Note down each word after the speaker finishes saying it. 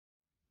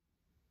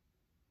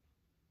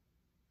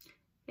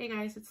Hey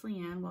guys, it's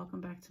Leanne.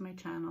 Welcome back to my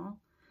channel.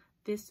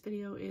 This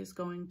video is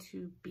going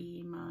to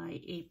be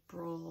my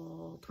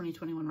April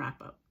 2021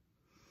 wrap-up.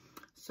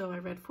 So I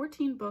read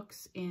 14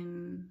 books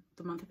in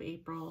the month of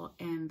April,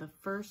 and the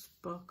first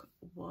book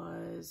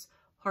was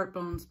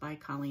Heartbones by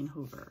Colleen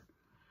Hoover.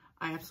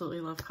 I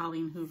absolutely love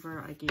Colleen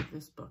Hoover. I gave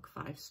this book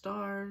 5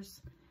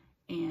 stars,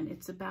 and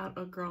it's about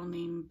a girl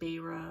named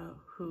Bayra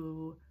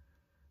who,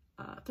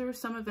 there are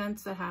some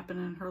events that happen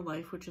in her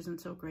life which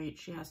isn't so great.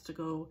 She has to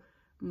go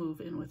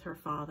move in with her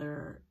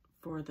father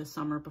for the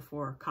summer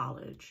before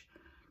college.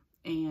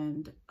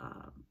 And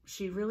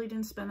she really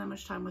didn't spend that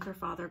much time with her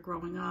father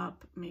growing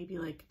up, maybe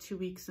like 2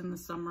 weeks in the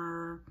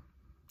summer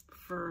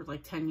for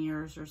like 10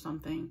 years or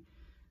something.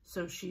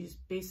 So she's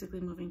basically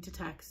moving to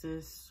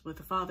Texas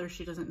with a father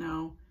she doesn't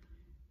know.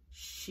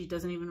 She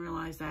doesn't even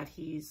realize that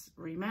he's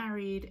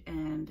remarried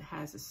and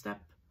has a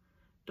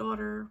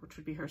stepdaughter, which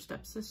would be her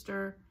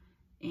stepsister.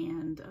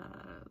 And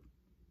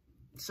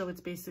so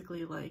it's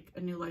basically like a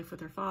new life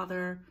with her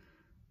father,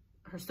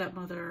 her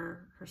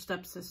stepmother, her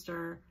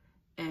stepsister,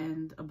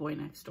 and a boy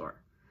next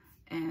door.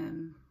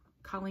 And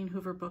Colleen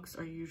Hoover books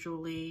are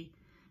usually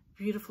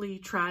beautifully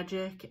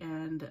tragic,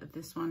 and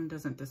this one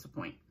doesn't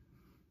disappoint.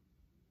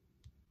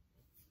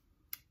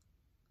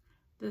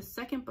 The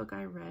second book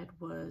I read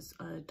was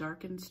A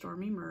Dark and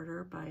Stormy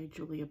Murder by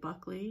Julia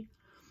Buckley.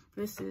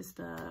 This is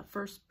the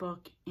first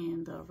book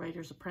in the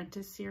Writer's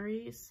Apprentice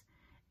series,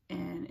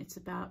 and it's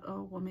about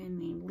a woman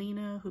named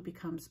Lena who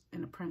becomes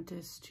an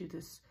apprentice to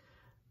this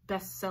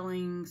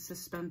best-selling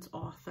suspense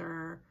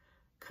author,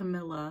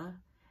 Camilla.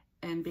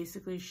 And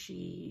basically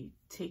she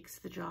takes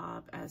the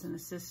job as an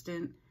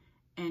assistant,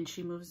 and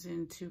she moves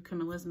into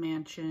Camilla's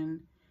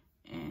mansion,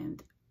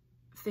 and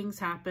things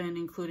happen,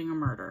 including a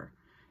murder.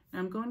 And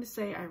I'm going to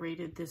say I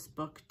rated this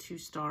book 2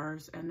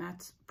 stars, and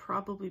that's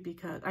probably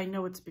because, I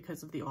know it's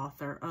because of the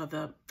author,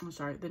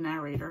 the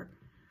narrator.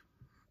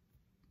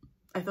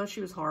 I thought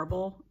she was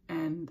horrible,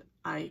 and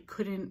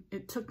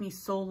it took me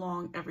so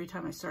long every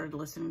time I started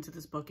listening to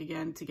this book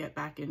again to get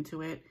back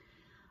into it.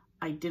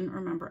 I didn't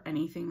remember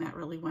anything that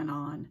really went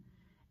on.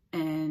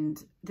 And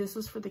this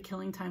was for the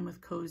Killing Time with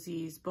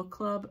Cozy's book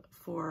club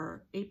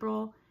for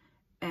April.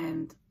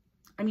 And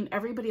I mean,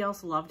 everybody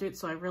else loved it,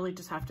 so I really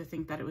just have to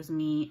think that it was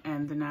me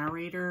and the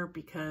narrator,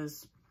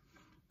 because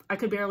I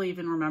could barely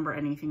even remember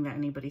anything that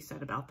anybody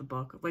said about the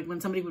book. Like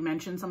when somebody would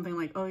mention something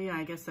like, oh yeah,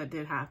 I guess that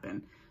did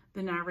happen,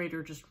 the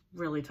narrator just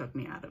really took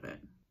me out of it.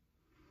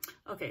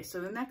 Okay,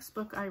 so the next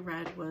book I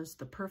read was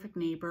The Perfect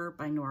Neighbor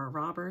by Nora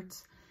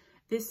Roberts.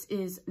 This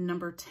is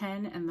number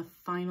 10 and the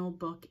final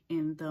book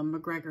in the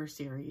McGregor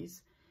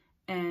series.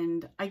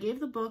 And I gave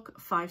the book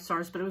 5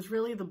 stars, but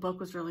the book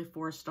was really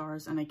 4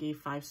 stars, and I gave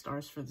 5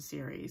 stars for the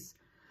series.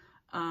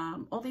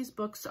 All these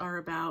books are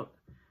about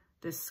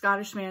this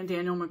Scottish man,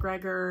 Daniel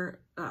McGregor,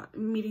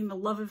 meeting the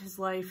love of his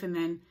life and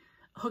then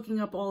hooking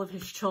up all of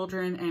his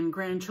children and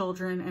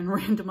grandchildren and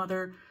random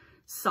other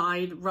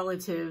side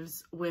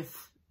relatives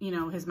with, you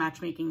know, his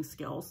matchmaking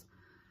skills.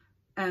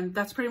 And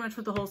that's pretty much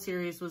what the whole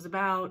series was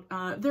about.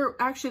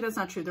 Actually, that's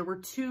not true. There were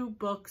 2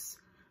 books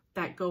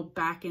that go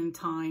back in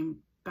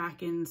time,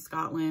 back in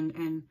Scotland,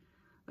 and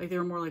like they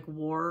were more like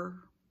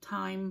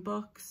wartime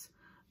books.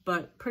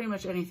 But pretty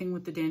much anything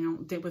with Daniel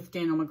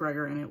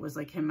McGregor in it was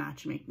like him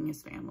matchmaking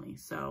his family.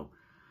 So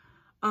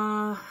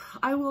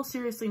I will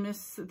seriously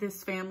miss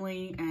this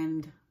family,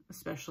 and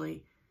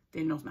especially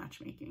Daniel's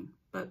matchmaking.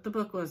 But the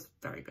book was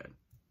very good.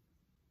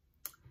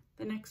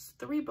 The next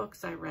 3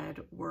 books I read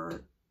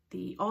were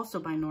also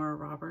by Nora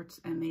Roberts,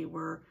 and they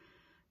were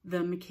the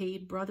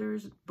McCade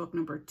Brothers, book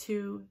number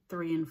 2,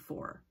 3, and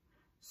 4.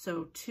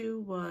 So 2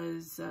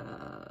 was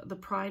The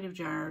Pride of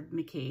Jared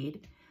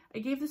McCade. I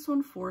gave this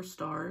one 4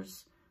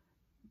 stars.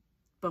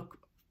 Book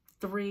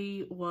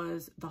 3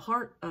 was The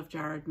Heart of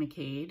Jared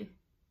McCade.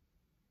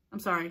 I'm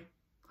sorry,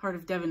 Heart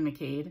of Devin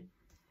McCade.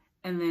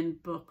 And then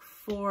book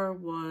 4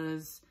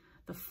 was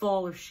The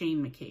Fall of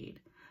Shane McCade.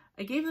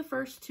 I gave the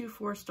first 2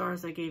 4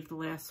 stars. I gave the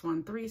last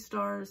one 3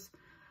 stars.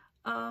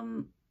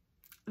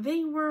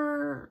 They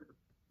were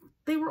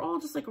all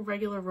just like a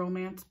regular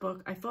romance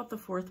book. I thought the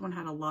 4th one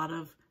had a lot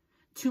of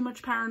too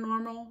much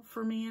paranormal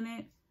for me in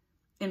it,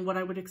 and what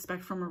I would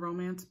expect from a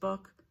romance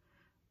book.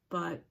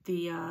 But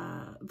the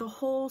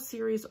whole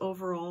series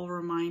overall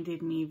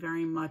reminded me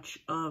very much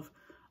of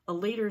a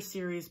later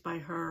series by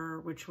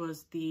her, which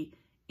was the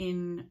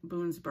In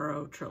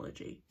Boonesboro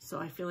trilogy. So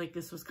I feel like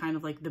this was kind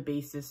of like the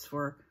basis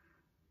for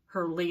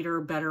her later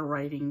better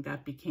writing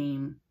that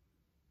became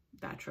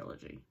that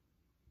trilogy.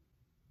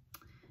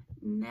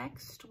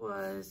 Next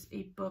was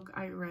a book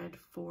I read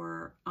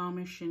for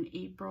Amish in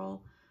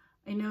April.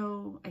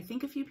 I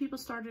think a few people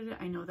started it.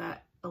 I know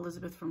that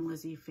Elizabeth from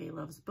Lizzie Faye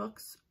Loves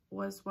Books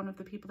was one of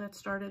the people that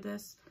started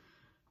this.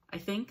 I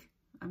think.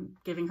 I'm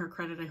giving her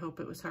credit. I hope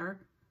it was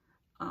her.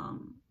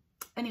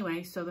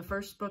 Anyway, so the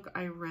first book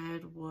I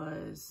read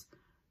was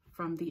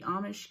from the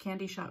Amish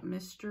Candy Shop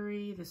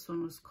Mystery. This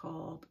one was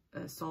called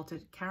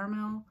Salted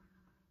Caramel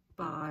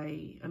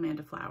by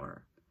Amanda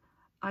Flower.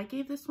 I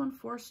gave this one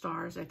 4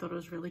 stars. I thought it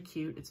was really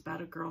cute. It's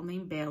about a girl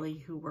named Bailey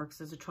who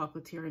works as a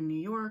chocolatier in New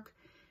York,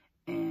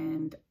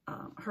 and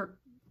her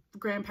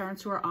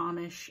grandparents who are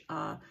Amish,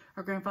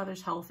 her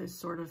grandfather's health is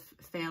sort of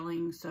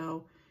failing,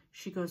 so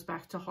she goes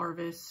back to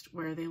Harvest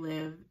where they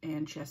live,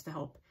 and she has to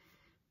help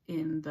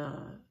in the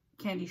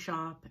candy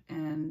shop.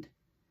 And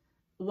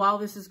while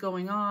this is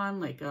going on,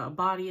 like a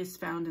body is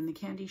found in the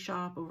candy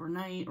shop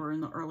overnight or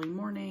in the early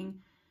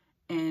morning,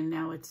 and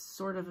now it's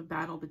sort of a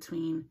battle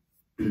between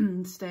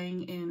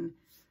staying in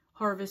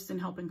Harvest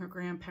and helping her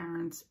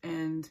grandparents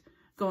and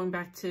going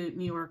back to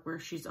New York where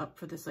she's up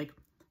for this like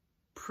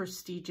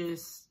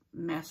prestigious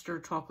master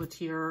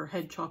chocolatier,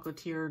 head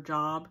chocolatier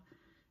job,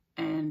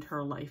 and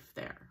her life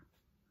there.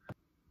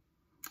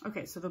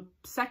 Okay, so the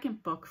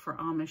second book for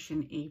Amish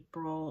in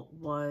April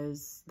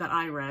that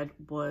I read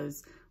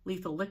was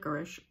Lethal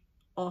Licorice,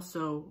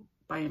 also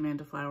by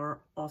Amanda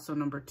Flower, also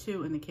number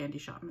 2 in the Candy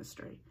Shop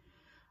Mystery.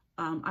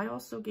 I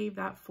also gave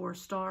that 4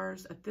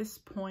 stars. At this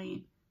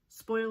point,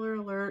 spoiler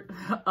alert,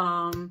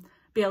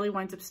 Bailey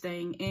winds up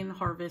staying in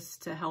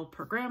Harvest to help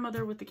her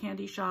grandmother with the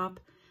candy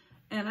shop.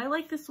 And I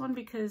like this one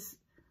because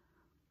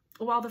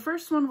while the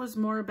first one was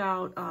more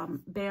about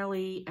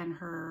Bailey and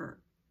her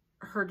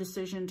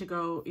decision to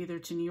go either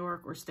to New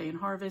York or stay in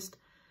Harvest,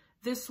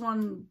 this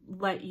one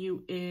let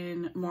you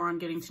in more on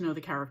getting to know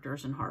the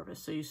characters in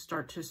Harvest. So you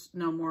start to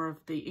know more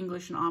of the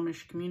English and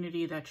Amish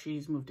community that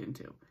she's moved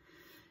into.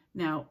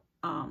 Now,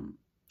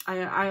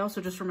 I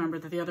also just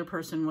remembered that the other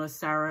person was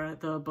Sarah,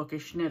 the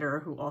bookish knitter,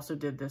 who also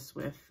did this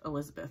with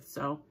Elizabeth.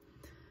 So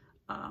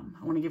I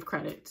want to give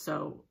credit.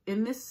 So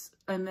in the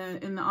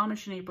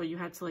Amish in April, you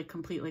had to like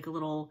complete like a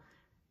little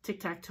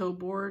tic-tac-toe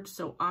board.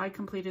 So I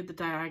completed the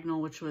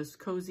diagonal, which was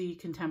cozy,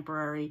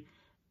 contemporary,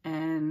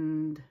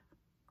 and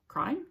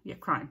crime. Yeah,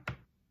 crime.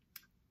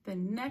 The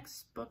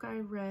next book I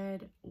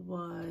read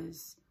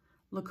was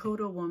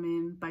Lakota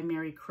Woman by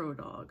Mary Crow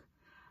Dog.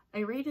 I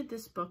rated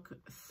this book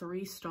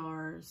 3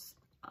 stars.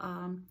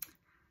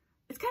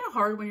 It's kind of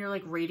hard when you're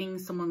like rating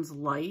someone's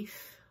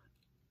life,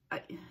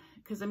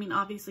 because I mean,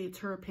 obviously it's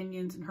her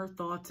opinions and her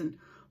thoughts and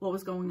what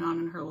was going on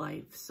in her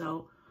life.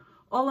 So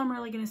all I'm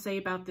really going to say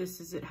about this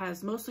is it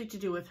has mostly to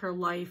do with her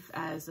life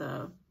as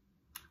a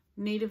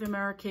Native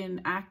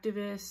American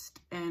activist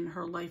and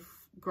her life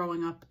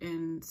growing up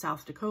in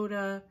South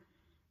Dakota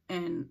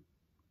and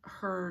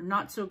her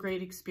not so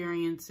great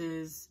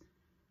experiences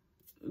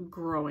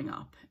growing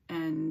up.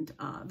 And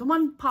the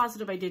one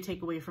positive I did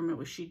take away from it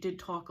was she did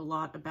talk a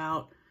lot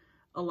about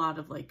a lot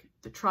of like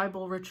the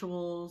tribal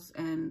rituals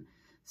and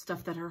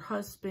stuff that her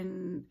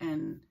husband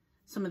and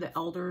some of the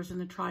elders in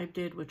the tribe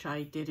did, which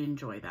I did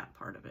enjoy that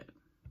part of it.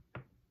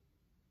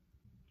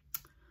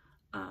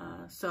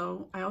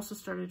 So I also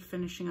started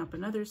finishing up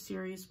another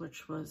series,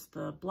 which was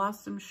the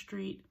Blossom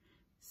Street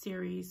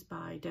series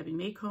by Debbie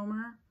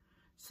Macomber.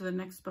 So the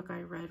next book I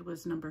read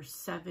was number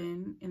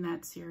 7 in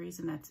that series,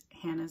 and that's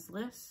Hannah's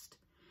List.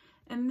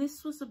 And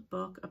this was a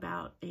book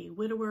about a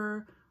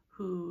widower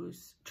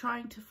who's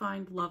trying to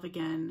find love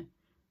again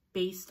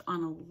based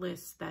on a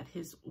list that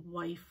his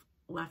wife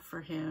left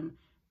for him,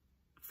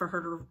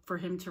 for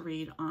him to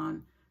read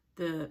on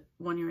the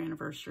 1-year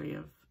anniversary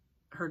of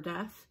her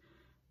death.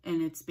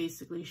 And it's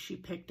basically, she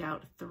picked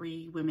out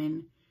 3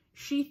 women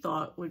she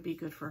thought would be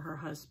good for her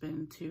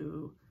husband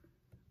to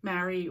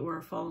marry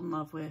or fall in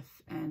love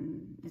with,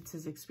 and it's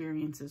his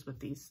experiences with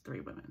these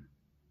 3 women.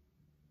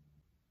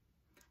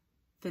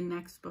 The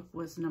next book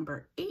was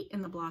number 8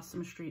 in the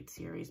Blossom Street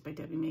series by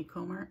Debbie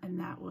Macomber, and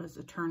that was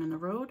A Turn in the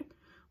Road,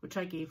 which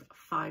I gave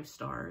 5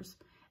 stars.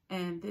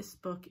 And this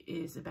book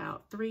is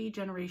about 3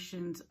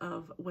 generations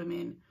of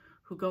women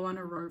who go on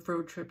a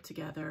road trip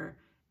together,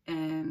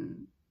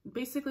 and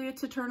basically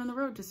it's a turn in the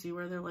road to see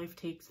where their life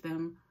takes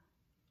them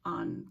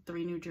on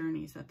 3 new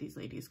journeys that these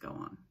ladies go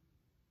on.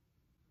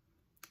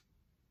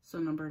 So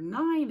number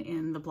 9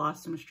 in the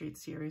Blossom Street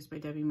series by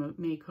Debbie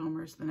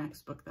Macomber is the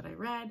next book that I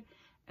read,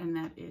 and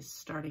that is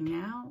Starting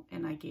Now,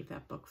 and I gave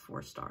that book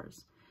 4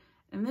 stars.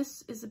 And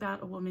this is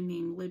about a woman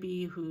named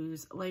Libby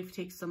whose life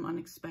takes some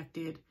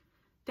unexpected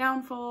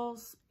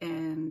downfalls,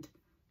 and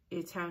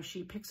it's how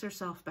she picks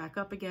herself back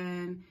up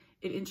again.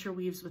 It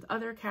interweaves with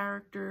other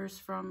characters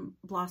from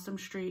Blossom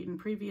Street in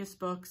previous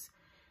books,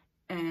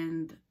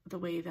 and the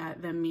way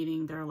that them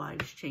meeting, their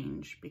lives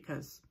change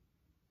because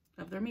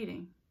of their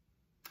meeting.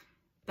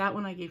 That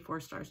one I gave 4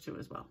 stars to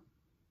as well.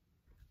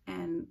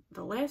 And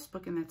the last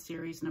book in that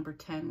series, number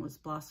 10, was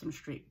Blossom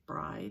Street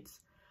Brides.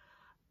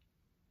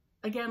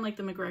 Again, like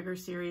the McGregor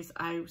series,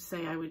 I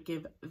say I would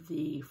give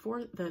the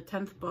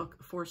 10th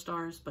book 4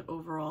 stars, but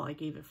overall I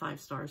gave it 5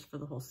 stars for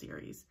the whole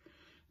series.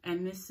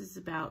 And this is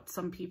about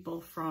some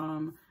people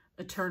from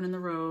A Turn in the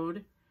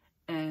Road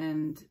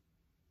and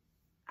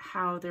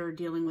how they're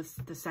dealing with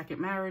the second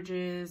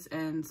marriages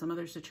and some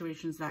other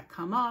situations that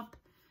come up,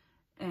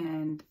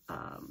 and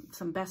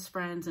some best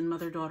friends and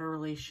mother-daughter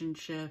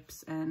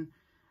relationships, and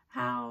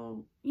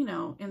how, you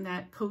know, in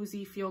that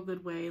cozy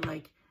feel-good way,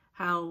 like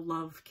how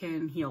love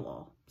can heal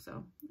all.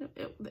 So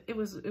it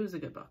was a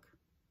good book.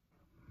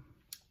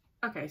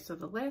 Okay, so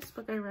the last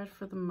book I read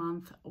for the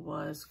month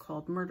was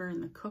called Murder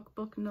in the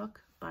Cookbook Nook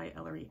by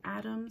Ellery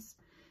Adams.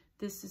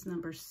 This is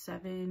number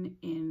 7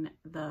 in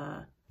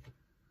the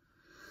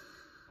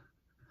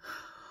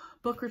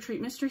Book Retreat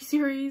Mystery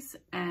Series,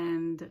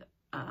 and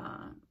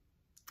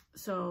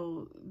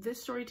so this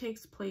story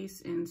takes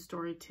place in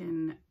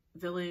Storyton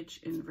Village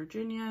in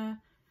Virginia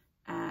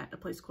at a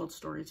place called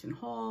Storyton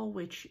Hall,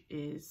 which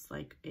is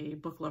like a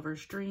book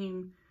lover's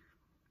dream.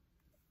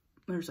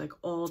 There's like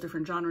all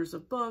different genres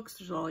of books.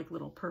 There's all like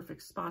little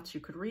perfect spots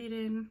you could read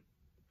in,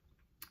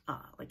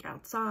 like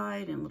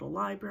outside and little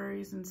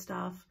libraries and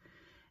stuff.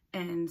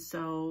 And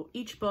so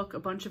each book, a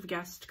bunch of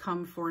guests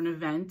come for an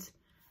event,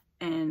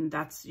 and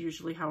that's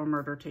usually how a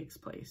murder takes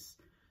place.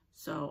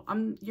 So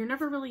you're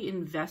never really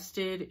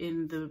invested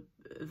in the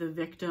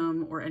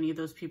victim or any of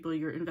those people.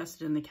 You're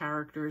invested in the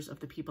characters of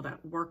the people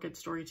that work at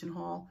Storyton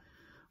Hall,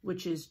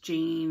 which is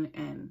Jane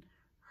and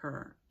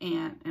her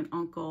aunt and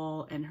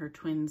uncle and her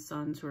twin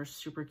sons who are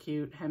super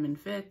cute, Hem and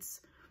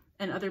Fitz,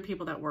 and other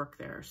people that work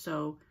there.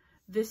 So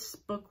this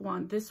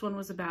one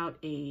was about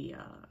a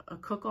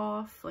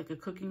cook-off, like a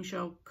cooking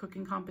show,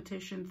 cooking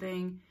competition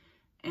thing.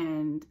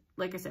 And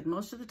like I said,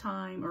 most of the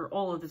time, or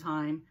all of the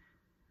time,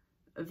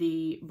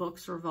 the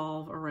books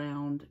revolve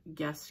around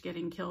guests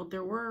getting killed.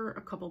 There were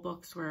a couple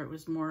books where it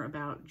was more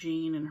about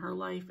Jane and her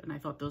life, and I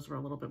thought those were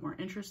a little bit more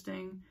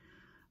interesting.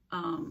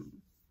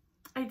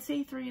 I'd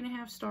say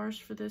 3.5 stars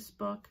for this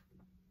book.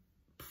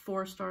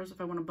 4 stars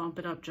if I want to bump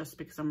it up, just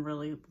because I'm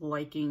really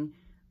liking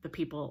the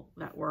people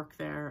that work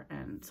there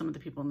and some of the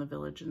people in the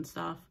village and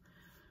stuff.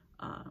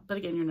 But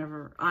again,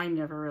 I'm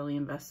never really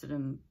invested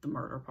in the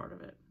murder part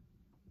of it.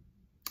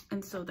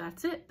 And so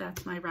that's it.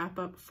 That's my wrap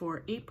up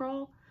for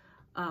April.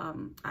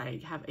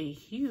 I have a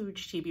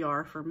huge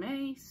TBR for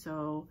May,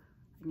 so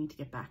I need to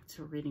get back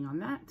to reading on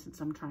that, since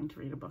I'm trying to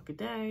read a book a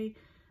day,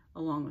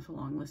 along with a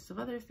long list of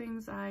other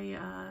things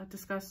I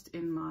discussed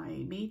in my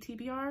May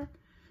TBR.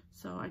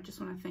 So I just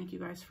want to thank you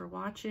guys for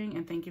watching,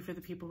 and thank you for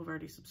the people who've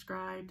already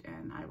subscribed,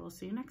 and I will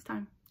see you next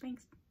time.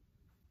 Thanks.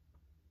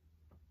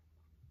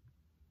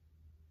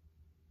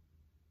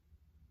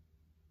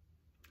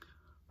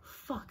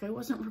 Fuck, I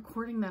wasn't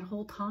recording that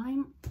whole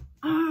time?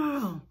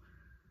 Oh!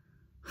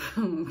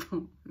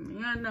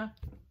 Man.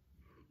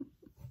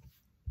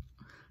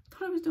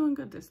 Thought I was doing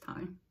good this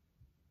time.